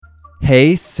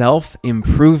Hey,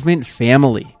 self-improvement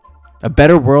family. A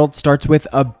better world starts with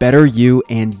a better you,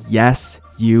 and yes,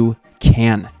 you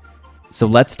can. So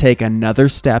let's take another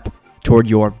step toward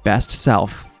your best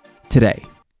self today.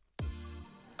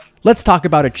 Let's talk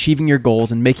about achieving your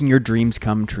goals and making your dreams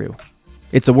come true.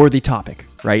 It's a worthy topic,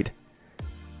 right?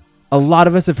 A lot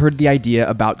of us have heard the idea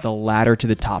about the ladder to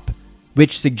the top,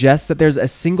 which suggests that there's a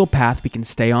single path we can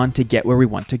stay on to get where we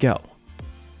want to go.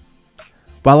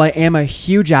 While I am a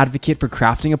huge advocate for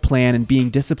crafting a plan and being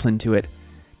disciplined to it,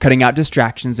 cutting out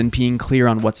distractions and being clear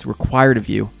on what's required of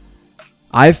you,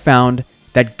 I've found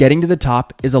that getting to the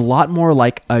top is a lot more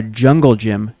like a jungle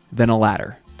gym than a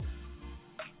ladder.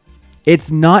 It's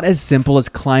not as simple as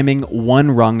climbing one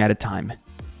rung at a time.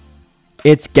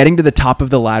 It's getting to the top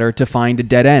of the ladder to find a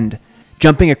dead end,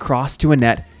 jumping across to a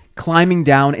net, climbing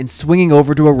down and swinging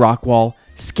over to a rock wall,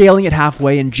 scaling it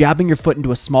halfway and jabbing your foot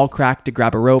into a small crack to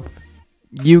grab a rope.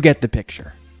 You get the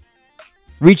picture.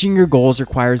 Reaching your goals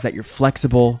requires that you're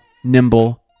flexible,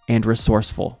 nimble, and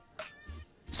resourceful.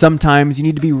 Sometimes you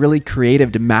need to be really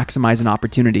creative to maximize an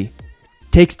opportunity,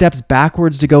 take steps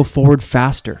backwards to go forward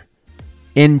faster,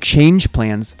 and change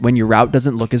plans when your route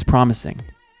doesn't look as promising.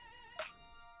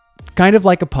 Kind of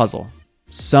like a puzzle.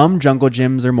 Some jungle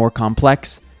gyms are more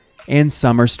complex, and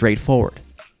some are straightforward.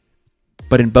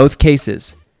 But in both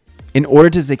cases, in order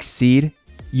to succeed,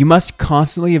 you must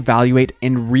constantly evaluate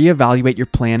and reevaluate your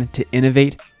plan to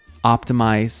innovate,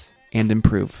 optimize, and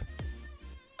improve.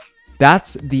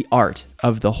 That's the art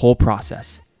of the whole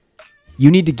process.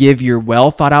 You need to give your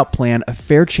well thought out plan a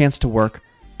fair chance to work,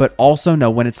 but also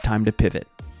know when it's time to pivot.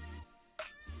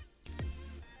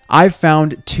 I've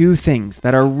found two things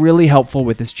that are really helpful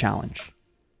with this challenge.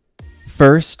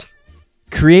 First,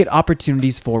 create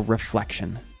opportunities for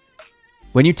reflection.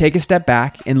 When you take a step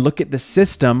back and look at the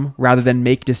system rather than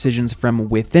make decisions from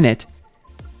within it,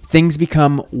 things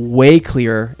become way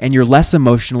clearer and you're less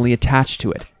emotionally attached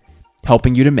to it,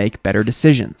 helping you to make better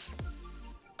decisions.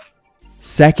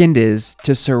 Second is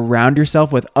to surround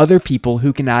yourself with other people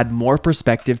who can add more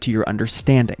perspective to your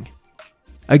understanding.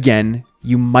 Again,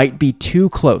 you might be too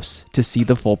close to see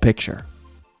the full picture.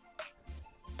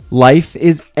 Life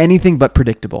is anything but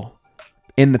predictable.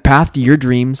 And the path to your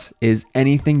dreams is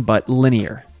anything but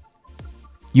linear.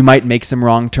 You might make some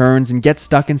wrong turns and get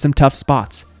stuck in some tough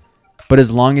spots, but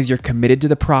as long as you're committed to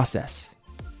the process,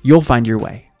 you'll find your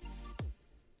way.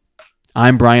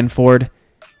 I'm Brian Ford,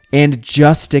 and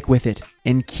just stick with it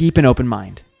and keep an open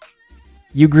mind.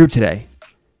 You grew today.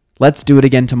 Let's do it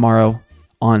again tomorrow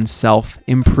on Self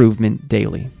Improvement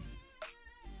Daily.